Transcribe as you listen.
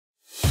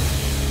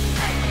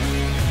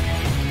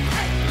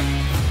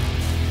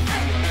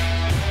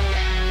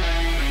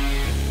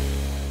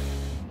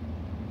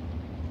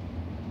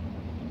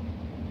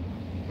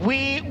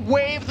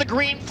wave the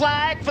green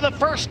flag for the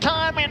first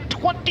time in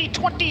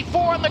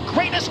 2024 in the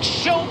greatest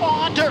show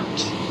on dirt.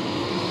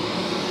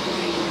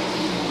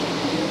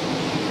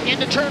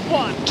 Into turn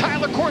one,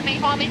 Tyler Courtney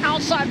on the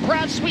outside,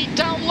 Brad Sweet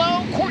down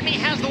low. Courtney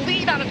has the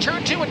lead out of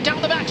turn two and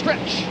down the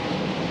backstretch.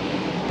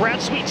 Brad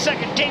Sweet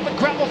second, David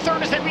Gravel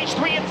third as they reach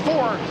 3 and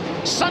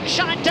 4.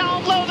 Sunshine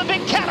down low, the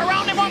big cat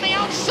around him on the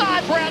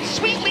outside. Brad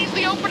Sweet leads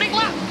the opening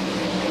lap.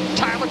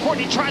 Tyler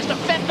Courtney tries to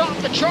fend off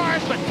the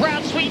charge, but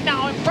Brad Sweet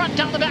now in front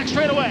down the back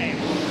straightaway.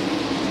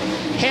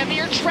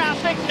 Heavier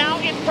traffic now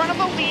in front of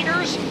the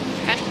leaders,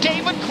 and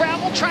David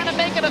Gravel trying to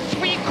make it a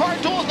 3-car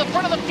duel at the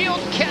front of the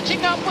field,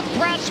 catching up with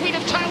Brad Sweet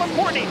and Tyler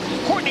Courtney.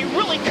 Courtney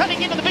really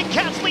cutting into the big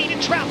cat's lead in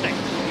traffic.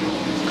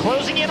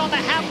 Closing in on the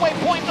halfway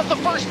point of the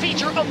first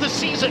feature of the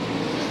season.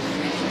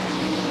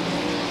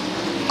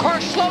 Car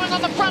slowing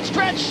on the front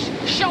stretch.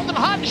 Sheldon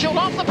Hodenshield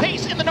off the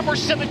pace in the number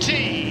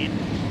 17.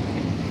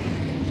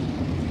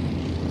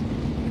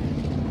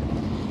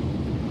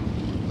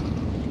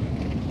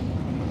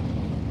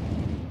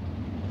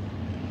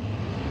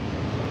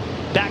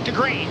 Back to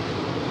green.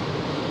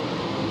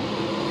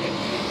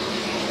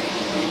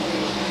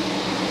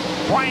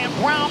 Brian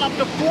Brown up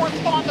to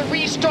 4th on the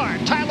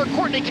restart. Tyler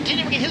Courtney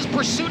continuing his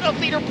pursuit of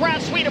leader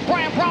Brad Sweet, and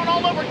Brian Brown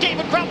all over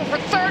David Gravel for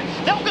 3rd.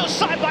 They'll go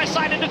side by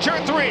side into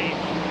turn 3.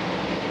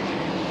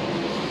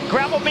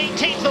 Gravel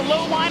maintains the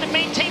low line and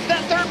maintains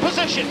that 3rd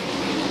position.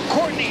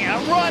 Courtney, a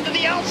run to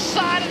the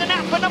outside of the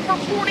Napa number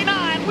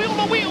 49, wheel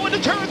to wheel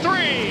into turn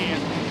 3.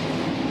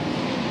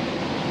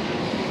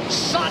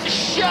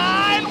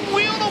 Sunshine,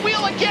 wheel to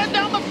wheel again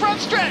down the front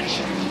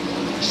stretch.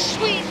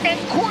 Sweet and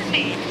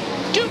Courtney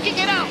duking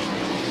it out.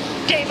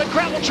 David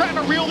Gravel trying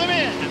to reel them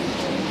in.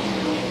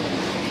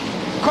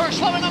 Car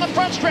slowing on the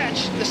front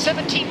stretch. The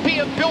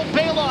 17B of Bill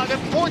Baylog,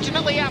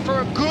 unfortunately, after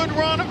a good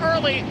run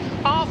early,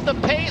 off the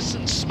pace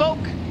and smoke.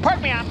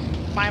 Pardon me,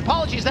 my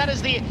apologies, that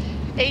is the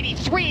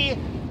 83.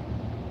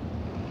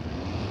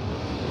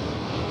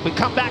 We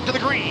come back to the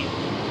green.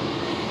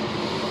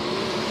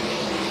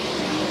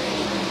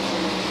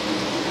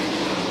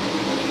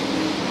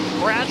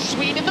 Brad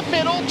Sweet in the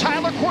middle,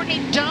 Tyler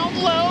Courtney down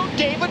low,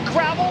 David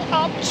Gravel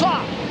up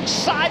top.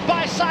 Side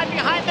by side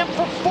behind them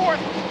for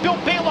 4th. Bill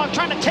Baylog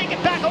trying to take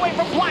it back away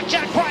from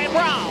Blackjack Brian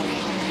Brown.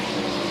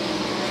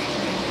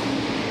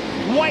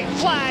 White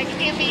flag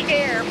in the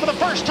air for the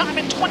first time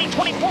in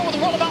 2024 with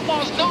the World of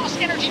Outlaws NOS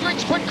Energy Drink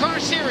Sprint Car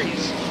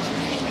Series.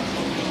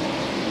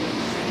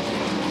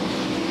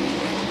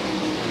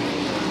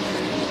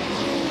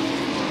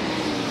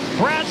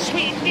 Brad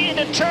Sweet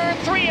into turn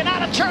 3 and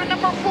out of turn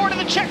number 4 to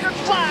the checkered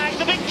flag.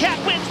 The big cat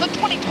wins the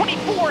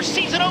 2024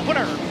 season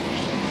opener.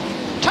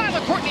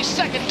 Tyler Courtney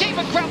 2nd,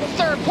 David Gravel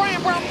 3rd,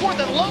 Brian Brown 4th,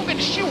 and Logan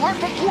Schuhart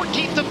from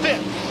 14th to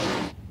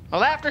 5th.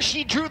 Well, after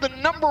she drew the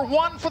number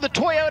 1 for the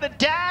Toyota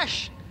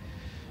Dash,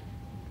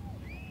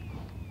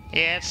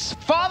 it's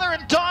father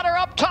and daughter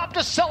up top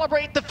to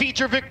celebrate the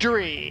feature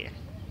victory.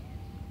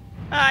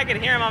 I could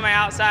hear him on my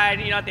outside,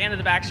 at the end of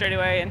the back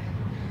straightaway, and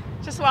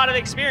just a lot of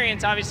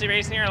experience, obviously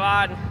racing here a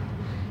lot.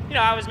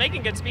 I was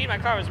making good speed. My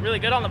car was really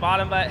good on the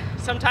bottom, but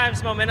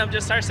sometimes momentum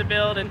just starts to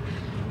build, and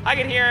I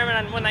could hear him.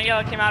 And when that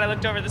yellow came out, I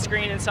looked over the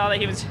screen and saw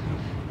that he was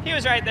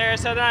right there.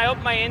 So then I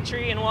opened my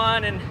entry and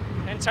won,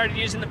 and started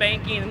using the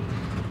banking and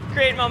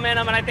creating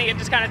momentum. And I think it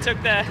just kind of took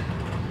the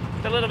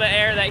little bit of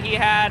air that he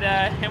had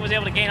and was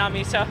able to gain on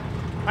me. So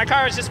my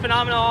car was just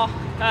phenomenal.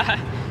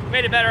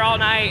 Made it better all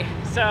night.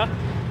 So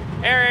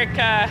Eric,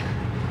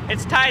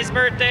 it's Ty's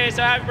birthday,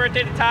 so happy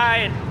birthday to Ty.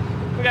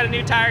 And we got a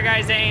new tire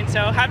guy, Zane.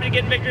 So happy to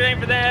get in victory lane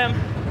for them.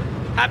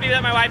 Happy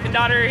that my wife and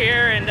daughter are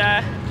here. And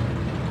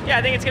yeah,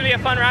 I think it's gonna be a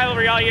fun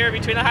rivalry all year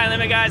between the high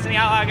limit guys and the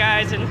outlaw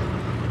guys. And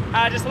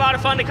just a lot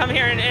of fun to come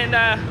here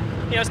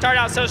and start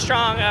out so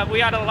strong.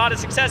 We had a lot of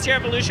success here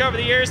at Volusia over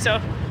the years,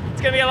 so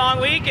it's gonna be a long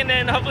week, and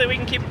then hopefully we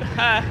can keep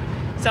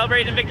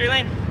celebrating in victory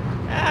lane.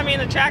 I mean,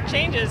 the track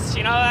changes,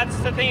 that's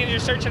the thing, you're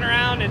searching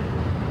around,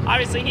 and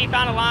obviously he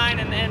found a line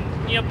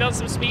and built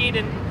some speed,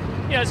 and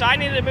so I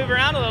needed to move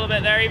around a little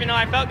bit there. Even though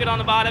I felt good on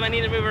the bottom, I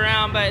needed to move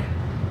around, but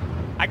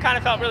I kind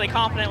of felt really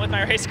confident with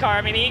my race car.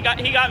 I mean, he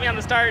got me on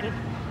the start, and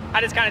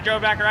I just kind of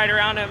drove back right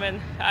around him,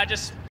 and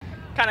just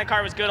kind of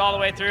car was good all the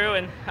way through.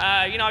 And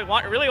I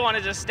really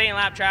wanted to stay in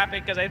lap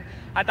traffic because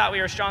I thought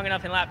we were strong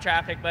enough in lap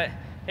traffic, but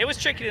it was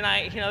tricky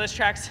tonight. This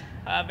track's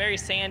very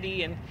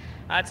sandy, and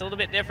it's a little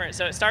bit different.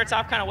 So it starts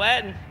off kind of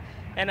wet,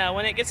 and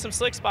when it gets some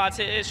slick spots,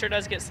 it sure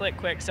does get slick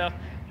quick. So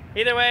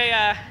either way,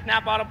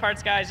 Napa Auto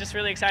Parts guys, just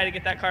really excited to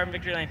get that car in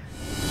victory lane.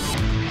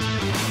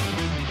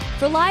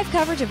 For live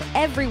coverage of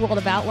every World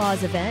of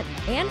Outlaws event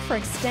and for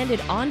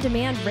extended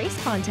on-demand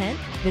race content,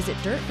 visit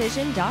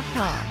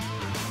DIRTvision.com.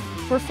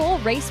 For full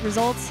race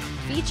results,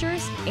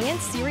 features, and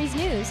series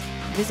news,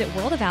 visit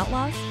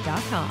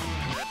worldofoutlaws.com.